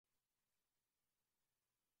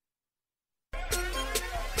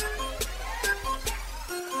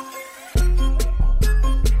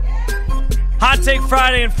Hot Take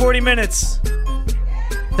Friday in 40 minutes.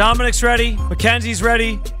 Dominic's ready. Mackenzie's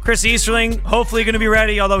ready. Chris Easterling, hopefully going to be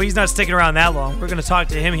ready, although he's not sticking around that long. We're going to talk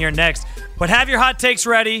to him here next. But have your hot takes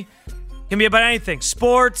ready. Can be about anything.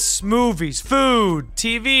 Sports, movies, food,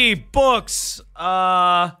 TV, books.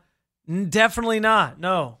 Definitely not.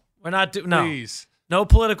 No. We're not doing. No. Please. No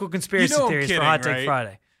political conspiracy theories kidding, for Hot Take right?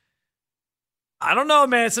 Friday. I don't know,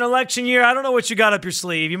 man. It's an election year. I don't know what you got up your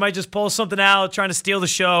sleeve. You might just pull something out, trying to steal the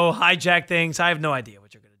show, hijack things. I have no idea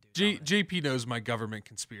what you're going to do. JP knows my government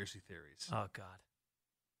conspiracy theories. Oh, God.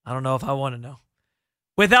 I don't know if I want to know.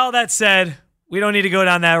 With all that said, we don't need to go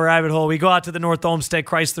down that rabbit hole. We go out to the North Olmsted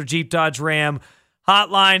Chrysler Jeep Dodge Ram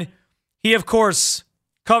hotline. He, of course,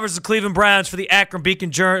 covers the Cleveland Browns for the Akron Beacon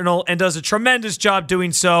Journal and does a tremendous job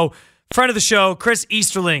doing so. Friend of the show, Chris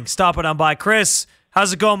Easterling, stopping on by. Chris,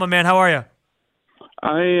 how's it going, my man? How are you?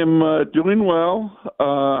 I am doing well.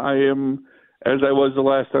 I am, as I was the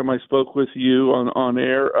last time I spoke with you on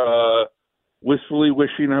air, wistfully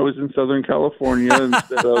wishing I was in Southern California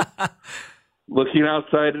instead of looking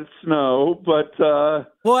outside at snow. But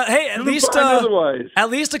well, hey, at least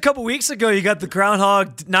a couple weeks ago, you got the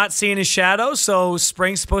groundhog not seeing his shadow, so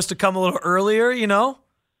spring's supposed to come a little earlier, you know?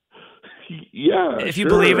 Yeah, if you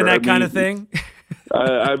believe in that kind of thing.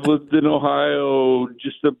 I've lived in Ohio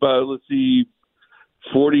just about,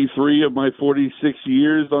 43 of my 46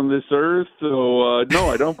 years on this earth. So, no,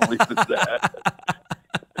 I don't believe in that.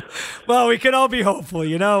 Well, we can all be hopeful,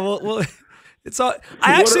 you know. We'll it's all.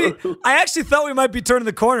 I actually thought we might be turning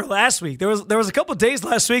the corner last week. There was a couple of days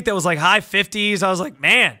last week that was like high 50s. I was like,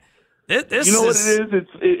 man, this. You know what it is?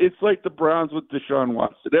 It's like the Browns with Deshaun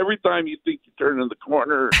Watson. Every time you think you're turning the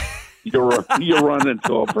corner, you run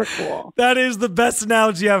into a brick wall. That is the best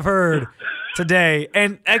analogy I've heard today.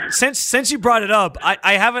 And since you brought it up,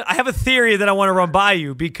 I have a theory that I want to run by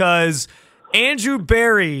you, because Andrew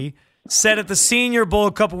Berry said at the Senior Bowl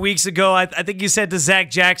a couple weeks ago, I think you said to Zach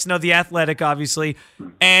Jackson of The Athletic, obviously,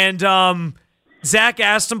 and Zach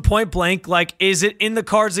asked him point blank, like, is it in the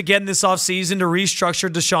cards again this offseason to restructure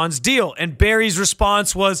Deshaun's deal? And Berry's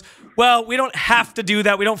response was, well, we don't have to do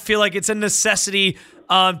that. We don't feel like it's a necessity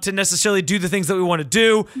to necessarily do the things that we want to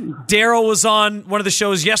do. Daryl was on one of the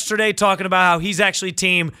shows yesterday talking about how he's actually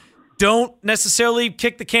team don't necessarily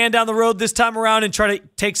kick the can down the road this time around and try to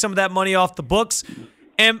take some of that money off the books.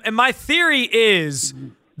 And my theory is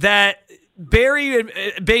that Berry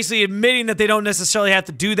basically admitting that they don't necessarily have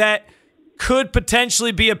to do that could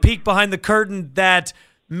potentially be a peek behind the curtain that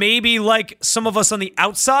maybe, like some of us on the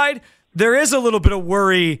outside, there is a little bit of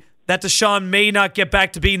worry that Deshaun may not get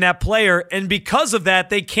back to being that player. And because of that,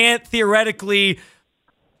 they can't theoretically,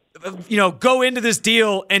 go into this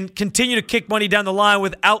deal and continue to kick money down the line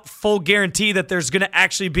without full guarantee that there's going to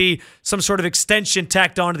actually be some sort of extension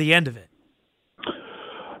tacked on to the end of it.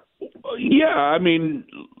 Yeah, I mean,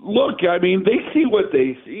 look, they see what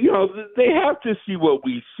they see. They have to see what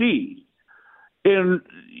we see. And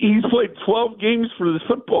he's played 12 games for the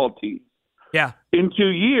football team. Yeah. In 2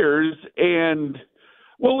 years. And,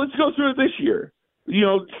 well, let's go through it this year.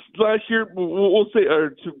 Last year, we'll say, or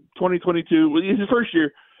 2022, his first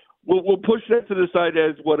year, we'll push that to the side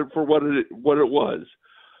as what it was.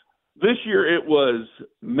 This year, it was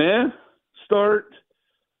meh start,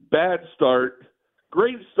 bad start,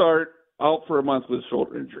 great start, out for a month with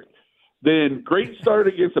shoulder injury. Then great start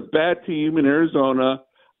against a bad team in Arizona,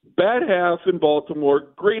 bad half in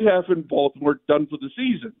Baltimore, great half in Baltimore, done for the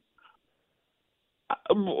season.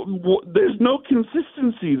 There's no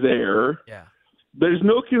consistency there. Yeah. There's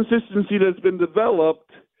no consistency that's been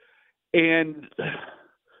developed. And,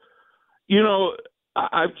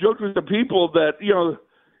 I've joked with the people that,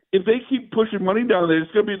 if they keep pushing money down there,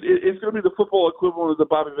 it's going to be the football equivalent of the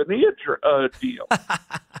Bobby Bonilla deal.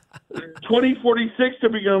 2046, they're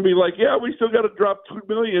going to be like, yeah, we still got to drop $2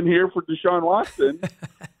 million here for Deshaun Watson.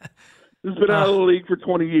 He's been out of the league for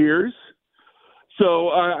 20 years. So,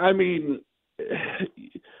 I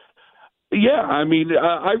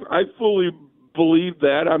fully believe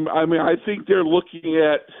that. I think they're looking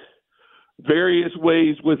at various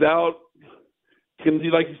ways without,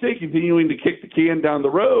 like you say, continuing to kick the can down the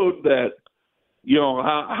road, that,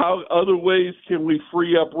 how other ways can we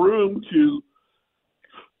free up room to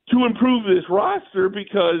improve this roster,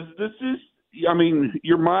 because this is, you got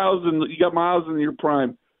Miles in your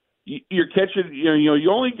prime. You're catching,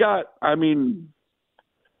 you only got,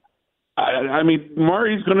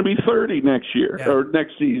 Murray's going to be 30 next year or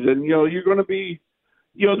next season. You're going to be,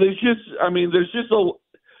 there's just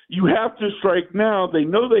you have to strike now. They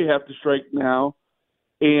know they have to strike now.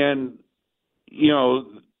 And, you're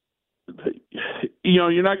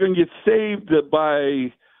not going to get saved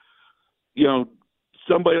by,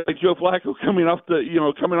 somebody like Joe Flacco coming off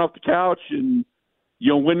the couch and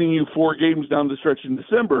winning you 4 games down the stretch in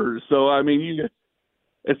December. So I mean,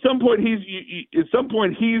 at some point he's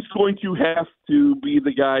going to have to be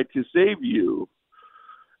the guy to save you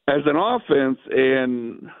as an offense,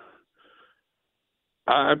 and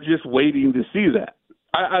I'm just waiting to see that.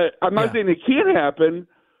 I'm not saying it can't happen,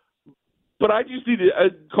 but I just need to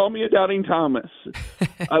call me a doubting Thomas.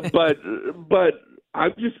 But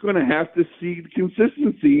I'm just going to have to see the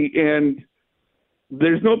consistency, and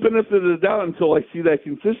there's no benefit of the doubt until I see that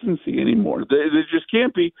consistency anymore. There just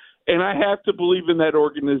can't be, and I have to believe in that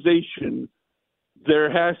organization. There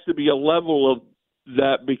has to be a level of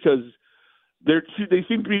that because they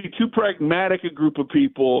seem to be too pragmatic a group of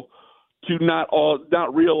people to not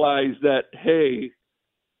realize that, hey,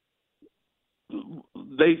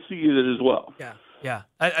 they see it as well. Yeah.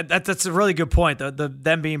 That's a really good point.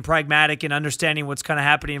 Them being pragmatic and understanding what's kind of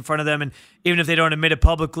happening in front of them, and even if they don't admit it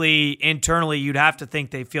publicly, internally, you'd have to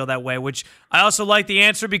think they feel that way. Which I also like the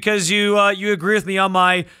answer because you agree with me on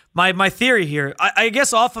my theory here. I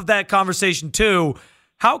guess off of that conversation too,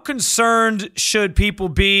 how concerned should people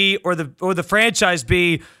be, or the franchise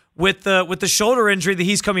be, with the shoulder injury that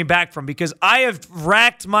he's coming back from? Because I have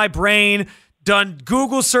racked my brain, done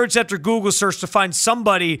Google search after Google search to find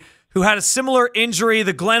somebody who had a similar injury,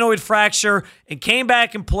 the glenoid fracture, and came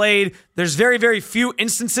back and played. There's very, very few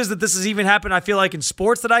instances that this has even happened, I feel like, in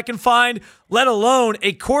sports that I can find, let alone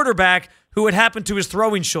a quarterback who had happened to his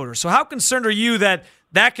throwing shoulder. So how concerned are you that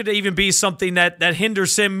could even be something that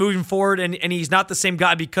hinders him moving forward, and he's not the same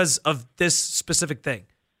guy because of this specific thing?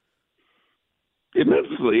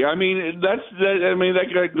 Immensely. I mean, that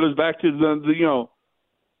guy goes back to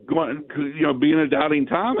being a doubting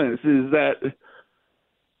Thomas. Is that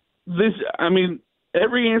this? I mean,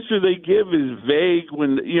 every answer they give is vague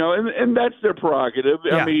when and that's their prerogative.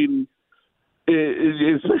 Yeah. I mean,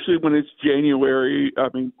 especially when it's January. I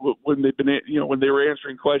mean, when they've been when they were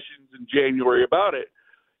answering questions in January about it,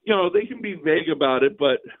 they can be vague about it,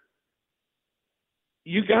 but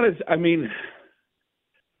you got to. I mean,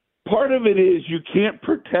 part of it is you can't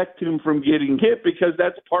protect him from getting hit because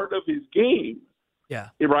that's part of his game. Yeah.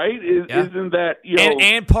 Right? Isn't that,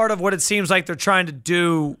 And part of what it seems like they're trying to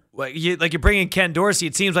do, like you bring in Ken Dorsey,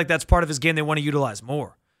 it seems like that's part of his game they want to utilize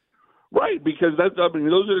more. Right, because those are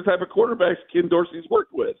the type of quarterbacks Ken Dorsey's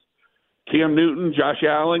worked with. Cam Newton, Josh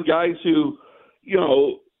Allen, guys who,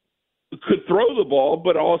 could throw the ball,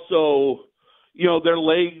 but also, their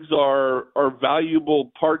legs are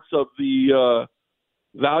valuable parts of their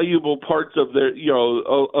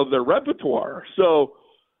of their repertoire. So,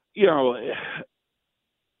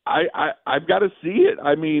 I've got to see it.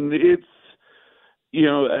 I mean, it's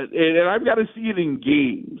and I've got to see it in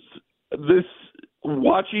games.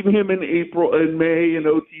 Watching him in April and May and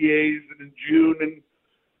OTAs and in June and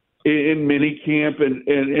in mini camp and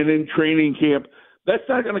in training camp, that's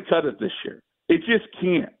not going to cut it this year. It just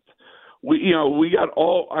can't. We got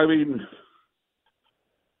all. I mean,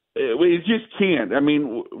 it just can't. I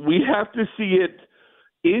mean, we have to see it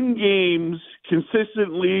in games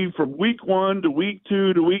consistently from week 1 to week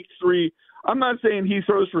 2 to week 3. I'm not saying he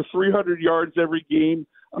throws for 300 yards every game.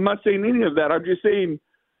 I'm not saying any of that. I'm just saying,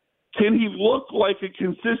 can he look like a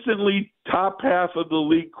consistently top half of the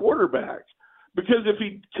league quarterback? Because if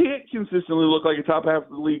he can't consistently look like a top half of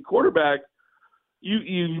the league quarterback,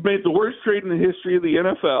 you made the worst trade in the history of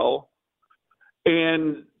the NFL,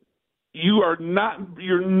 and you're not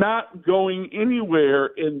going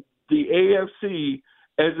anywhere in the AFC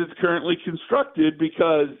as it's currently constructed,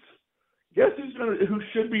 because guess who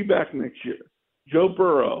should be back next year? Joe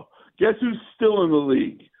Burrow. Guess who's still in the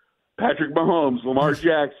league? Patrick Mahomes, Lamar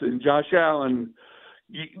Jackson, Josh Allen.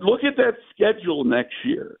 Look at that schedule next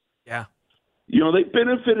year. Yeah. They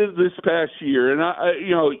benefited this past year, and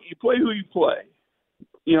you play who you play.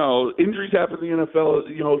 Injuries happen in the NFL.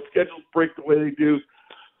 Schedules break the way they do.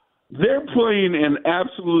 They're playing an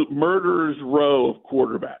absolute murderer's row of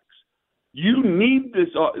quarterbacks. You need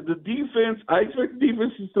this. The defense, I expect the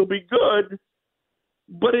defense to still be good,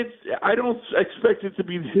 but I don't expect it to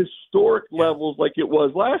be historic levels like it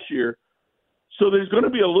was last year. So there's going to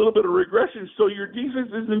be a little bit of regression. So your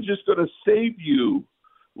defense isn't just going to save you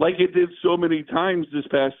like it did so many times this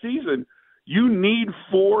past season. You need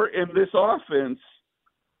 4 in this offense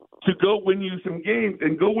to go win you some games,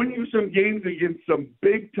 and go win you some games against some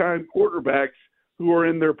big-time quarterbacks who are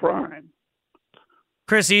in their prime.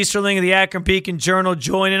 Chris Easterling of the Akron Beacon Journal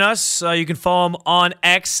joining us. You can follow him on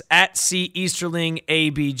X at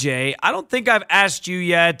CEasterlingABJ. I don't think I've asked you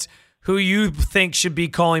yet who you think should be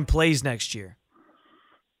calling plays next year.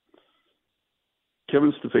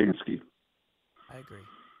 Kevin Stefanski. I agree.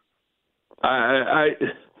 I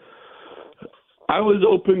was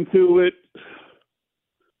open to it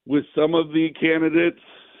with some of the candidates,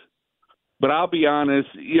 but I'll be honest,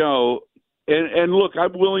 and look,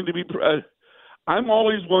 I'm willing to be. I'm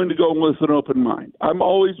always willing to go with an open mind. I'm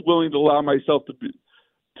always willing to allow myself to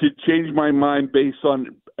change my mind based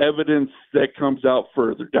on evidence that comes out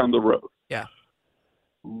further down the road. Yeah.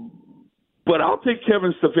 But I'll take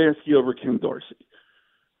Kevin Stefanski over Ken Dorsey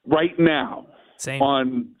right now. Same.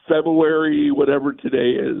 On February, whatever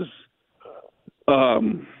today is.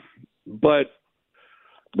 But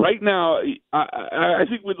right now, I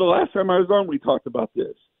think with the last time I was on, we talked about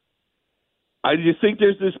this. I just think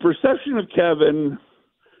there's this perception of Kevin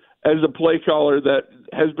as a play caller that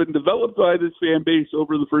has been developed by this fan base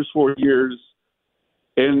over the first 4 years.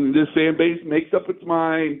 And this fan base makes up its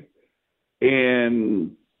mind,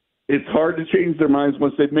 and it's hard to change their minds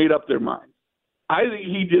once they've made up their mind. I think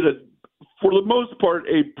he did, for the most part,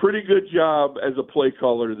 a pretty good job as a play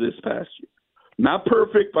caller this past year. Not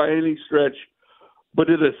perfect by any stretch, but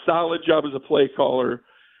did a solid job as a play caller.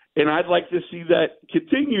 And I'd like to see that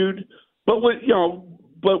continued, but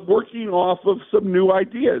working off of some new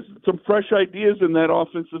ideas, some fresh ideas in that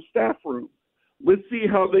offensive staff room. Let's see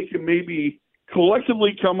how they can maybe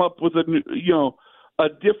collectively come up with a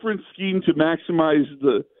different scheme to maximize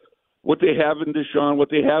what they have in Deshaun, what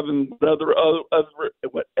they have in whatever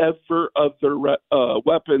other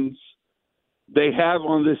weapons they have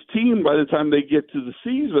on this team by the time they get to the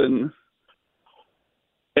season,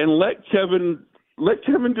 and let Kevin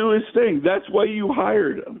do his thing. That's why you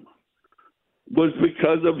hired him, was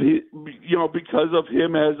because of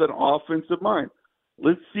him as an offensive mind.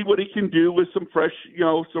 Let's see what he can do with some fresh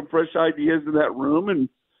ideas in that room and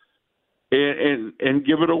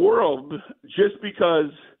give it a whirl. Just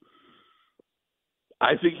because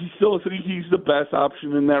I think he's the best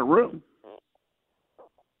option in that room.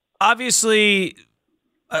 Obviously,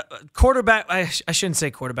 quarterback. I shouldn't say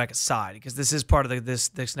quarterback aside, because this is part of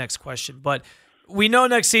this next question. But we know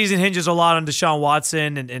next season hinges a lot on Deshaun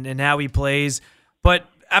Watson and how he plays. But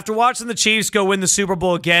after watching the Chiefs go win the Super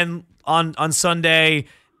Bowl again on Sunday,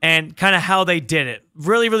 and kind of how they did it,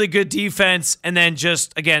 really, really good defense, and then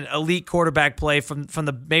just again elite quarterback play from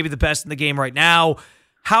maybe the best in the game right now.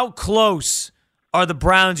 How close are the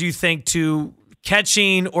Browns, you think, to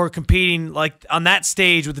catching or competing like on that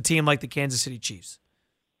stage with a team like the Kansas City Chiefs?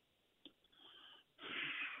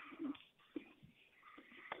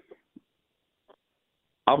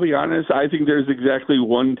 I'll be honest, I think there's exactly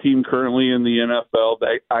one team currently in the NFL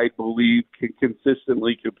that I believe can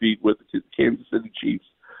consistently compete with the Kansas City Chiefs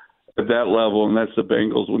at that level, and that's the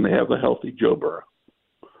Bengals when they have a healthy Joe Burrow.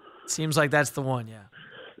 Seems like that's the one, yeah.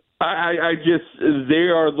 They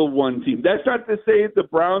are the one team. That's not to say the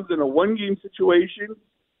Browns in a one-game situation,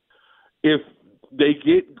 if they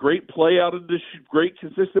get great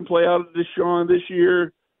consistent play out of Deshaun this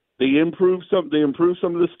year, they improve some of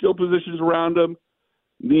the skill positions around them.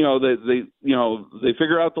 They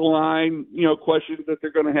figure out the line, questions that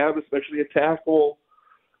they're going to have, especially a tackle,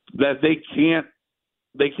 that they can't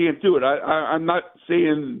do it. I'm not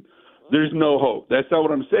saying there's no hope. That's not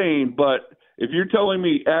what I'm saying. But if you're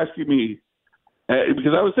asking me,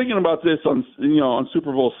 because I was thinking about this on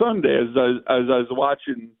Super Bowl Sunday as I was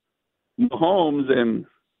watching Mahomes, and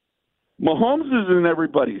Mahomes is in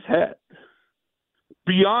everybody's head.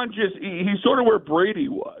 Beyond just, he's sort of where Brady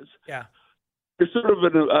was. Yeah. There's sort of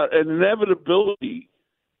an inevitability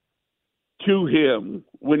to him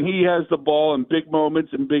when he has the ball in big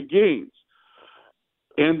moments and big games.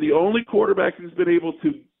 And the only quarterback who's been able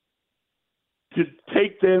to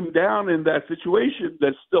take them down in that situation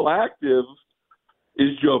that's still active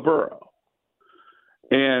is Joe Burrow.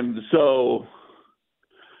 And so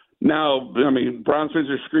now, Browns fans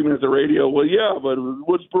are screaming at the radio, well, yeah, but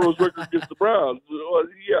what's Burrow's record against the Browns? Well,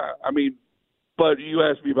 yeah, but you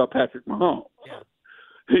asked me about Patrick Mahomes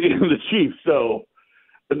and the Chiefs. So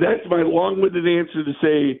that's my long-winded answer to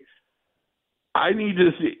say I need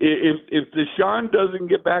to see if Deshaun doesn't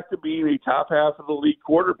get back to being a top half of the league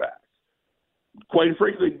quarterback, quite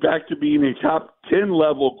frankly, back to being a top 10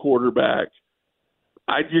 level quarterback,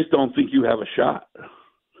 I just don't think you have a shot.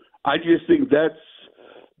 I just think that's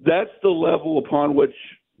the level upon which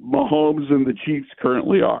Mahomes and the Chiefs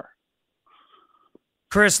currently are.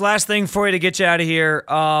 Chris, last thing for you to get you out of here.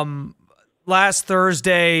 Last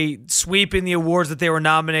Thursday, sweeping the awards that they were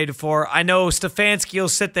nominated for. I know Stefanski will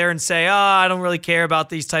sit there and say, I don't really care about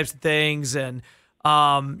these types of things. And,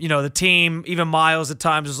 the team, even Miles at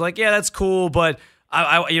times was like, yeah, that's cool, but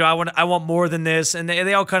I want more than this. And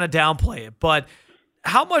they all kind of downplay it. But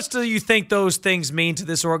how much do you think those things mean to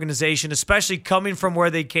this organization, especially coming from where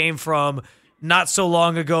they came from, not so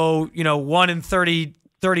long ago, 1-30,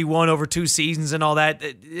 31 over 2 seasons and all that.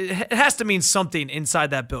 It has to mean something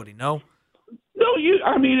inside that building, no? No,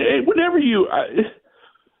 whenever you're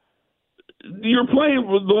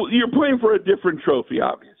playing for a different trophy,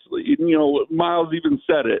 obviously. Miles even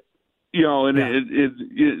said it, and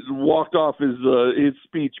it walked off his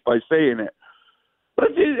speech by saying it.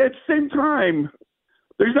 But at the same time,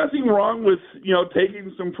 there's nothing wrong with,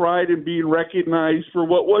 taking some pride in being recognized for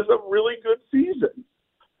what was a really good season.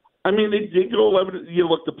 They did go 11.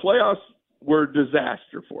 Look, the playoffs were a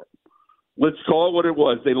disaster for them. Let's call it what it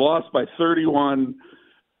was. They lost by 31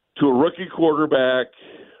 to a rookie quarterback,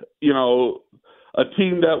 a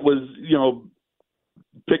team that was,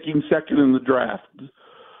 picking second in the draft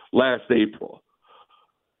last April.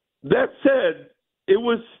 That said, it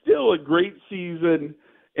was still a great season,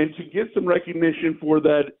 and to get some recognition for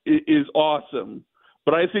that is awesome.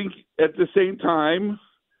 But I think at the same time,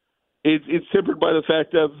 it's tempered by the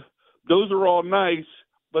fact of those are all nice,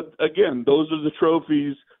 but again, those are the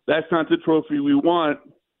trophies. That's not the trophy we want.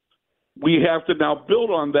 We have to now build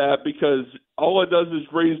on that because all it does is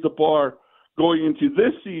raise the bar going into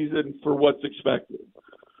this season for what's expected,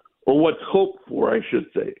 or what's hoped for, I should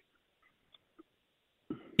say.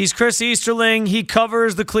 He's Chris Easterling. He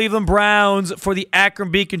covers the Cleveland Browns for the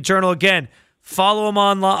Akron Beacon Journal. Again, follow him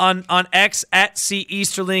on X at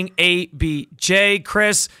CEasterlingABJ.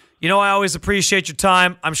 Chris, I always appreciate your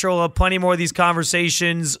time. I'm sure we'll have plenty more of these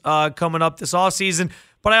conversations coming up this offseason.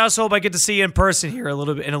 But I also hope I get to see you in person here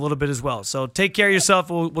in a little bit as well. So take care of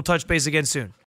yourself. We'll touch base again soon.